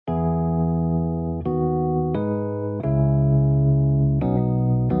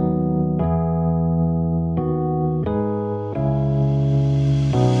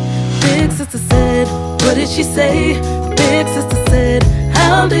What did she say? Big sister said,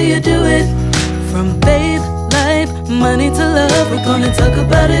 how do you do it? From babe, life, money to love, we're gonna talk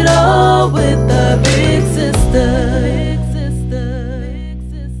about it all with the big sister. Big sister, big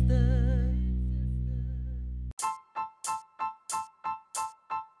sister.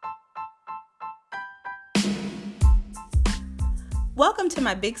 Welcome to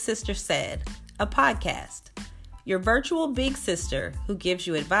My Big Sister Said, a podcast. Your virtual big sister who gives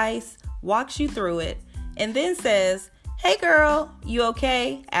you advice, walks you through it, and then says, "Hey girl, you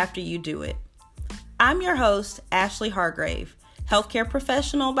okay?" after you do it. I'm your host, Ashley Hargrave, healthcare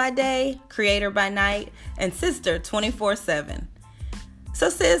professional by day, creator by night, and sister 24/7. So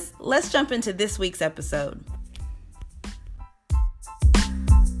sis, let's jump into this week's episode.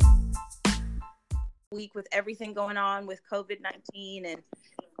 Week with everything going on with COVID-19 and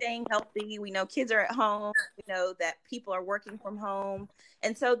staying healthy. We know kids are at home. We know that people are working from home.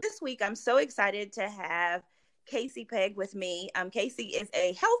 And so this week, I'm so excited to have Casey Pegg with me. Casey is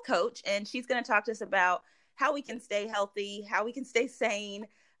a health coach, and she's going to talk to us about how we can stay healthy, how we can stay sane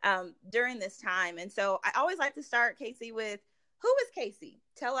during this time. And so I always like to start, Casey, with who is Casey?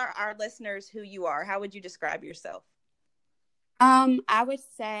 Tell our listeners who you are. How would you describe yourself? I would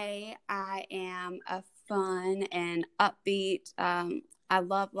say I am a fun and upbeat. I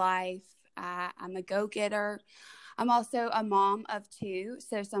love life. I'm a go-getter. I'm also a mom of two,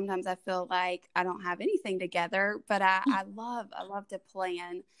 so sometimes I feel like I don't have anything together, but I love to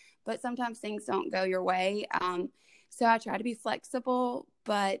plan, but sometimes things don't go your way. So I try to be flexible,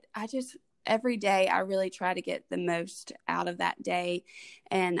 but every day I really try to get the most out of that day.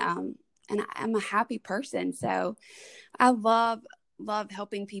 And I'm a happy person. So I love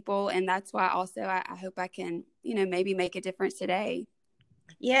helping people. And that's why also I hope I can, maybe make a difference today.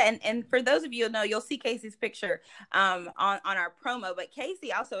 Yeah. And for those of you who know, you'll see Casey's picture on our promo, but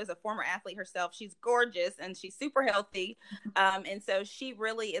Casey also is a former athlete herself. She's gorgeous and she's super healthy. And so she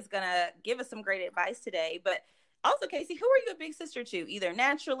really is going to give us some great advice today. But also, Casey, who are you a big sister to? Either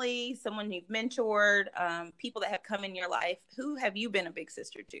naturally, someone you've mentored, people that have come in your life. Who have you been a big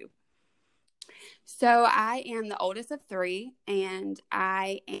sister to? So I am the oldest of three, and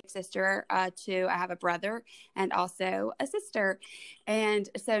I am a sister to, I have a brother and also a sister. And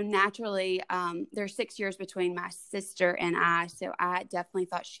so naturally, there's 6 years between my sister and I. So I definitely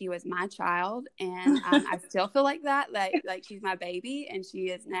thought she was my child. And I still feel like that, like she's my baby, and she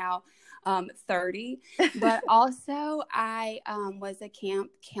is now 30. But also I was a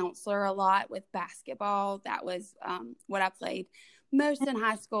camp counselor a lot with basketball. That was what I played most in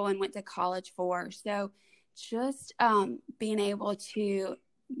high school and went to college for. So just being able to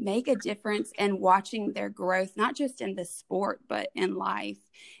make a difference and watching their growth, not just in the sport, but in life.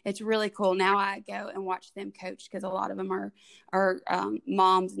 It's really cool. Now I go and watch them coach, because a lot of them are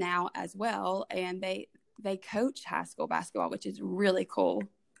moms now as well. And they coach high school basketball, which is really cool.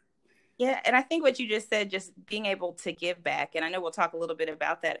 Yeah, and I think what you just said, just being able to give back, and I know we'll talk a little bit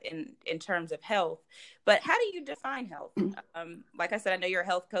about that in terms of health, but how do you define health? Like I said, I know you're a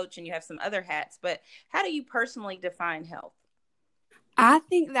health coach and you have some other hats, but how do you personally define health? I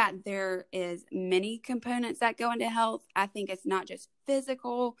think that there is many components that go into health. I think it's not just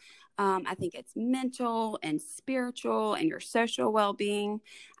physical. I think it's mental and spiritual and your social well-being.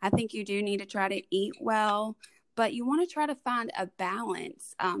 I think you do need to try to eat well, but you want to try to find a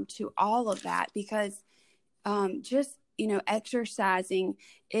balance to all of that, because just, exercising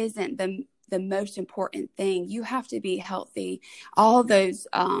isn't the most important thing. You have to be healthy. All those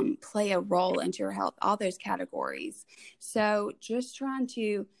play a role into your health, all those categories. So just trying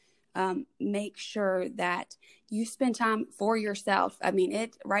to make sure that you spend time for yourself. I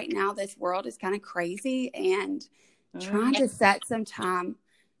mean, right now, this world is kind of crazy, and trying to set some time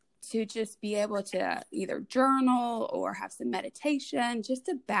to just be able to either journal or have some meditation, just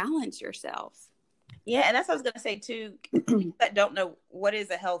to balance yourself. Yeah, and that's what I was going to say too. That don't know what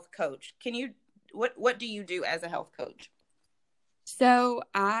is a health coach. What do you do as a health coach? So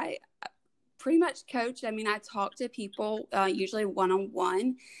I pretty much coach. I mean, I talk to people usually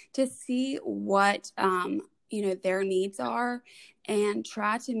one-on-one to see what their needs are, and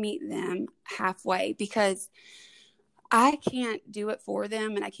try to meet them halfway, because I can't do it for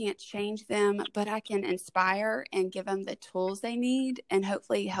them and I can't change them, but I can inspire and give them the tools they need, and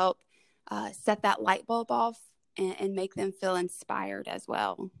hopefully help set that light bulb off and make them feel inspired as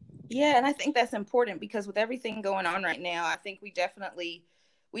well. Yeah, and I think that's important, because with everything going on right now, I think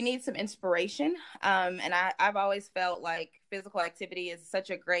we need some inspiration. And I've always felt like physical activity is such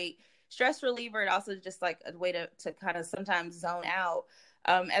a great stress reliever. It also just like a way to kind of sometimes zone out.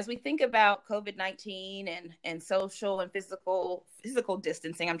 As we think about COVID-19 and social and physical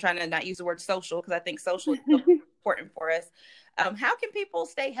distancing, I'm trying to not use the word social because I think social is so important for us. How can people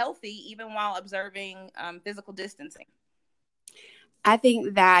stay healthy even while observing physical distancing? I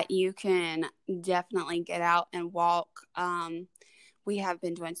think that you can definitely get out and walk. We have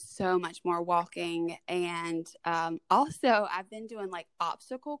been doing so much more walking, and also I've been doing like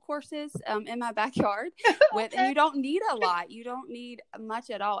obstacle courses in my backyard and you don't need a lot. You don't need much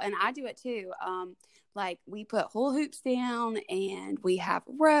at all. And I do it too. Like we put hula hoops down, and we have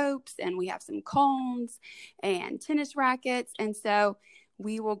ropes, and we have some cones and tennis rackets. And so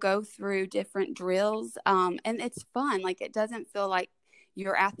we will go through different drills. And it's fun. Like it doesn't feel like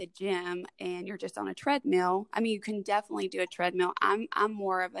you're at the gym and you're just on a treadmill. I mean, you can definitely do a treadmill. I'm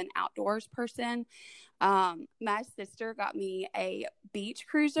more of an outdoors person. My sister got me a beach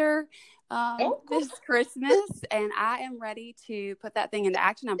cruiser this Christmas, and I am ready to put that thing into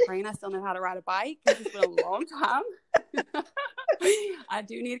action. I'm praying I still know how to ride a bike because it's been a long time. I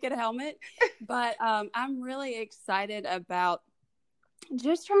do need to get a helmet, but I'm really excited about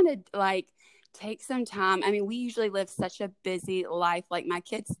just trying to like take some time. I mean, we usually live such a busy life. Like my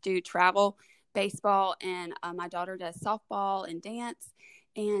kids do travel baseball, and my daughter does softball and dance,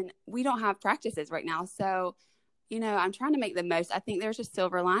 and we don't have practices right now. So, I'm trying to make the most. I think there's a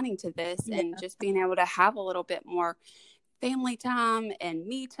silver lining to this, and just being able to have a little bit more family time and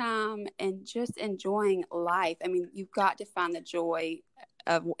me time and just enjoying life. I mean, you've got to find the joy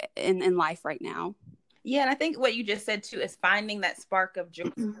in life right now. Yeah, and I think what you just said too is finding that spark of joy.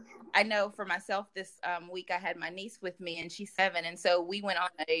 I know for myself this week I had my niece with me, and she's 7, and so we went on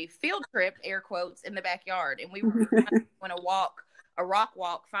a field trip, air quotes, in the backyard, and we were on a rock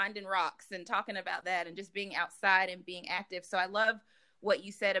walk, finding rocks and talking about that and just being outside and being active. So I love what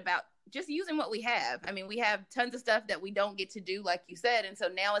you said about just using what we have. I mean, we have tons of stuff that we don't get to do, like you said, and so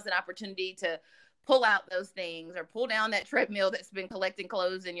now is an opportunity to pull out those things or pull down that treadmill that's been collecting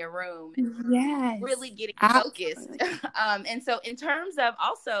clothes in your room. Yes, really getting focused. And so in terms of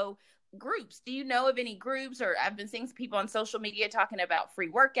also groups, do you know of any groups, or I've been seeing some people on social media talking about free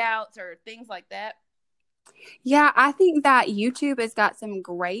workouts or things like that? Yeah, I think that YouTube has got some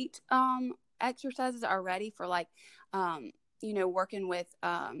great exercises already for like, working with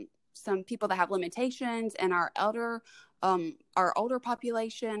some people that have limitations and our older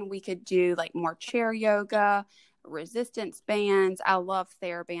population. We could do like more chair yoga, resistance bands. I love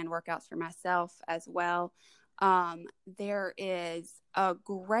TheraBand workouts for myself as well. There is a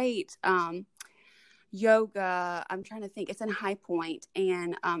great yoga. I'm trying to think. It's in High Point,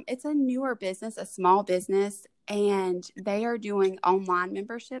 and it's a newer business, a small business, and they are doing online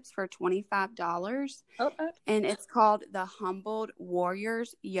memberships for $25. Okay. And it's called the Humbled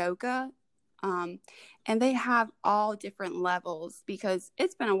Warriors Yoga. And they have all different levels because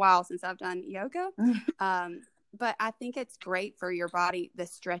it's been a while since I've done yoga. But I think it's great for your body, the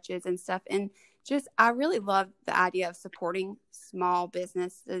stretches and stuff. And just, I really love the idea of supporting small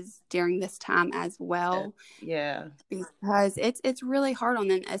businesses during this time as well. Yeah. Because it's really hard on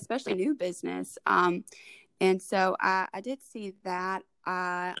them, especially new business. And so I did see that.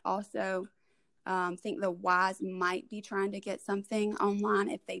 I also think the Wise might be trying to get something online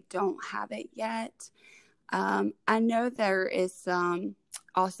if they don't have it yet. I know there is some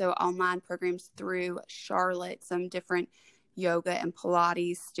also online programs through Charlotte, some different yoga and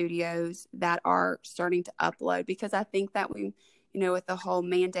Pilates studios that are starting to upload, because I think that we, with the whole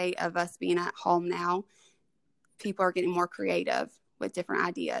mandate of us being at home now, people are getting more creative with different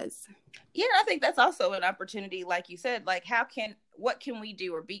ideas. Yeah, I think that's also an opportunity, like you said, like what can we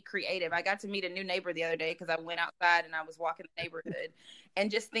do or be creative? I got to meet a new neighbor the other day because I went outside and I was walking the neighborhood and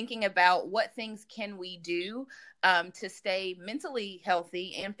just thinking about what things can we do to stay mentally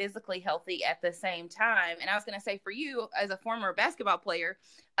healthy and physically healthy at the same time. And I was going to say, for you as a former basketball player,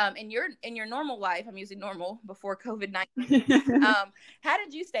 in your normal life, I'm using normal before COVID-19, how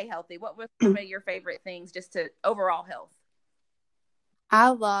did you stay healthy? What were some of your favorite things just to overall health? I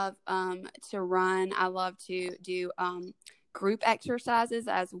love to run. I love to do group exercises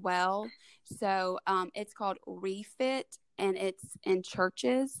as well. So it's called Refit, and it's in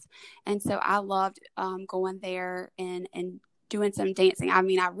churches. And so I loved going there and doing some dancing. I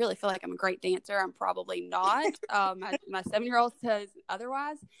mean, I really feel like I'm a great dancer. I'm probably not. My 7-year-old says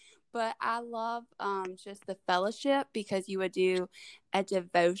otherwise. But I love just the fellowship, because you would do a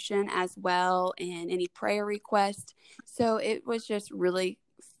devotion as well and any prayer request. So it was just really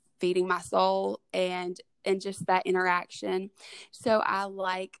feeding my soul and just that interaction. So I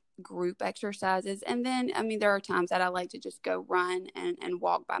like group exercises. And then, I mean, there are times that I like to just go run and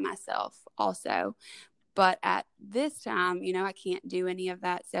walk by myself also. But at this time, I can't do any of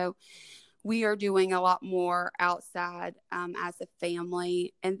that. So we are doing a lot more outside as a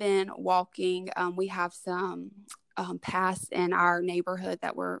family. And then walking, we have some paths in our neighborhood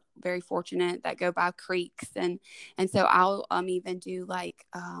that we're very fortunate that go by creeks. And so I'll even do like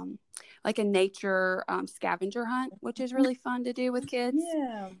a nature scavenger hunt, which is really fun to do with kids.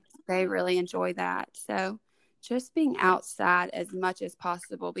 Yeah. They really enjoy that. So just being outside as much as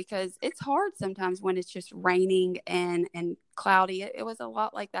possible, because it's hard sometimes when it's just raining and cloudy. It was a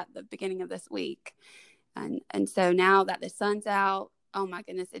lot like that at the beginning of this week. And so now that the sun's out, oh my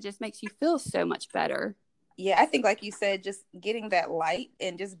goodness, it just makes you feel so much better. Yeah, I think like you said, just getting that light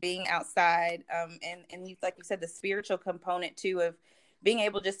and just being outside, and you, like you said, the spiritual component too of being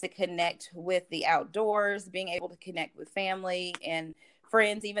able just to connect with the outdoors, being able to connect with family and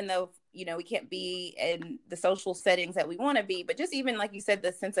friends, even though, we can't be in the social settings that we want to be, but just even like you said,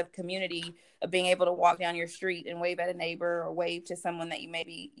 the sense of community of being able to walk down your street and wave at a neighbor or wave to someone that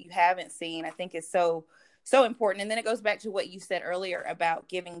you haven't seen, I think is so, so important. And then it goes back to what you said earlier about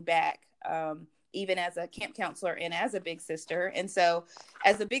giving back, even as a camp counselor and as a big sister. And so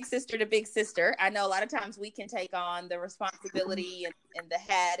as a big sister to big sister, I know a lot of times we can take on the responsibility and the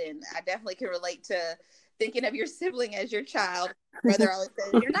hat. And I definitely can relate to thinking of your sibling as your child. Brother always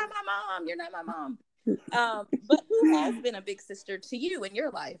says, "You're not my mom. You're not my mom." But who has been a big sister to you in your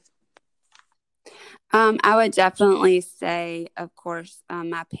life? I would definitely say, of course,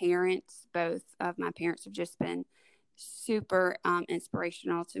 my parents. Both of my parents have just been super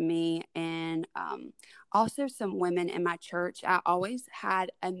inspirational to me, and also some women in my church. I always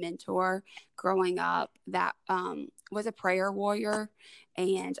had a mentor growing up that was a prayer warrior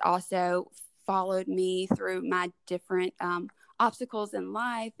and also followed me through my different obstacles in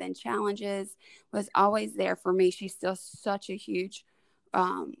life and challenges, was always there for me. She's still such a huge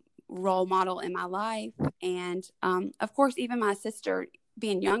role model in my life. And of course, even my sister,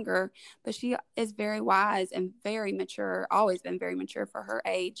 being younger, but she is very wise and very mature, always been very mature for her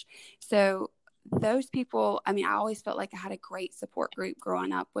age. So those people, I always felt like I had a great support group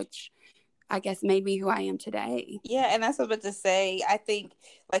growing up, which I guess made me who I am today. Yeah, and that's what I was about to say. I think,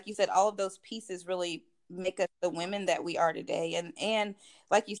 like you said, all of those pieces really make us the women that we are today. And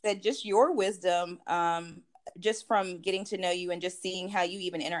like you said, just your wisdom, just from getting to know you and just seeing how you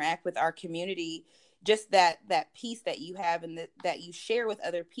even interact with our community, just that piece that you have and that you share with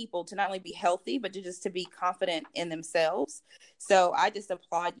other people to not only be healthy, but to be confident in themselves. So I just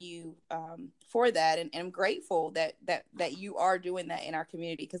applaud you for that, and I'm grateful that you are doing that in our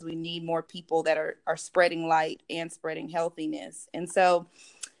community, because we need more people that are spreading light and spreading healthiness. And so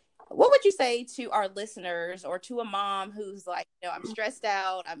what would you say to our listeners, or to a mom who's like, I'm stressed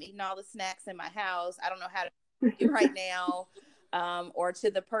out, I'm eating all the snacks in my house, I don't know how to do right now, or to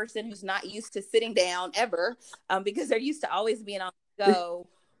the person who's not used to sitting down ever, because they're used to always being on the go.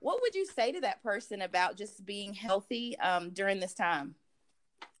 What would you say to that person about just being healthy during this time?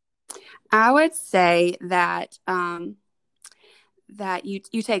 I would say that that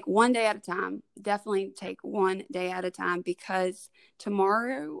you take one day at a time. Definitely take one day at a time, because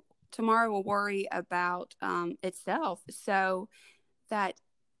tomorrow will worry about itself. So that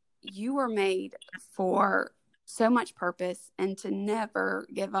you were made for so much purpose, and to never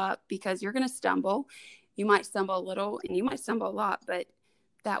give up, because you're going to stumble. You might stumble a little and you might stumble a lot, but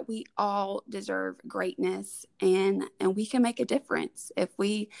that we all deserve greatness, and we can make a difference. If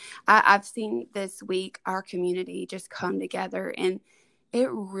I've seen this week our community just come together, and it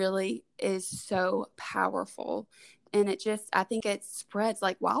really is so powerful. And I think it spreads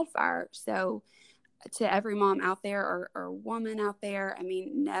like wildfire. So to every mom out there or woman out there,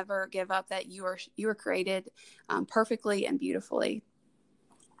 never give up, that you are created perfectly and beautifully.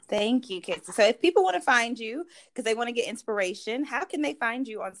 Thank you, Casey. So if people want to find you because they want to get inspiration, how can they find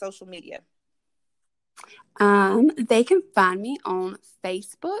you on social media? They can find me on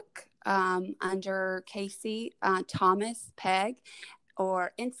Facebook under Casey Thomas Pegg,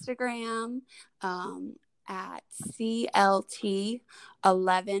 or Instagram at CLT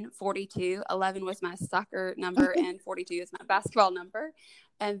 1142. 11 was my soccer number and 42 is my basketball number.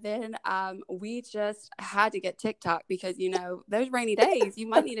 And then we just had to get TikTok, because, those rainy days, you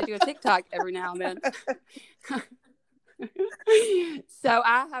might need to do a TikTok every now and then. So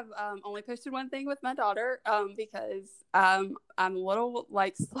I have only posted one thing with my daughter because I'm a little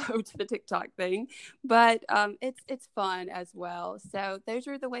slow to the TikTok thing, but it's fun as well. So those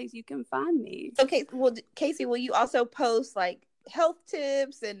are the ways you can find me. Okay, well, Casey, will you also post health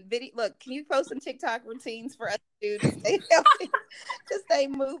tips and video? Look, can you post some TikTok routines for us to do to stay healthy, to stay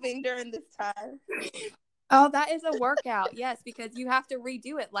moving during this time? Oh, that is a workout. Yes, because you have to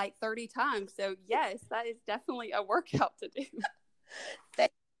redo it like 30 times. So yes, that is definitely a workout to do.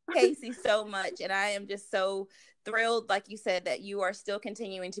 Thank you, Casey, so much. And I am just so thrilled, like you said, that you are still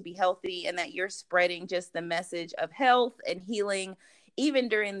continuing to be healthy and that you're spreading just the message of health and healing, even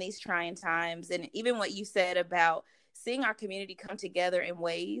during these trying times. And even what you said about seeing our community come together in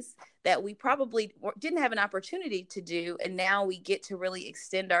ways that we probably didn't have an opportunity to do. And now we get to really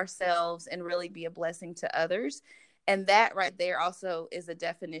extend ourselves and really be a blessing to others. And that right there also is a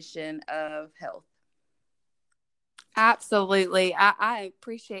definition of health. Absolutely. I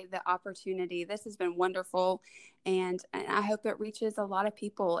appreciate the opportunity. This has been wonderful. And I hope it reaches a lot of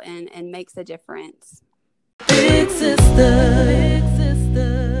people and makes a difference. Big sister.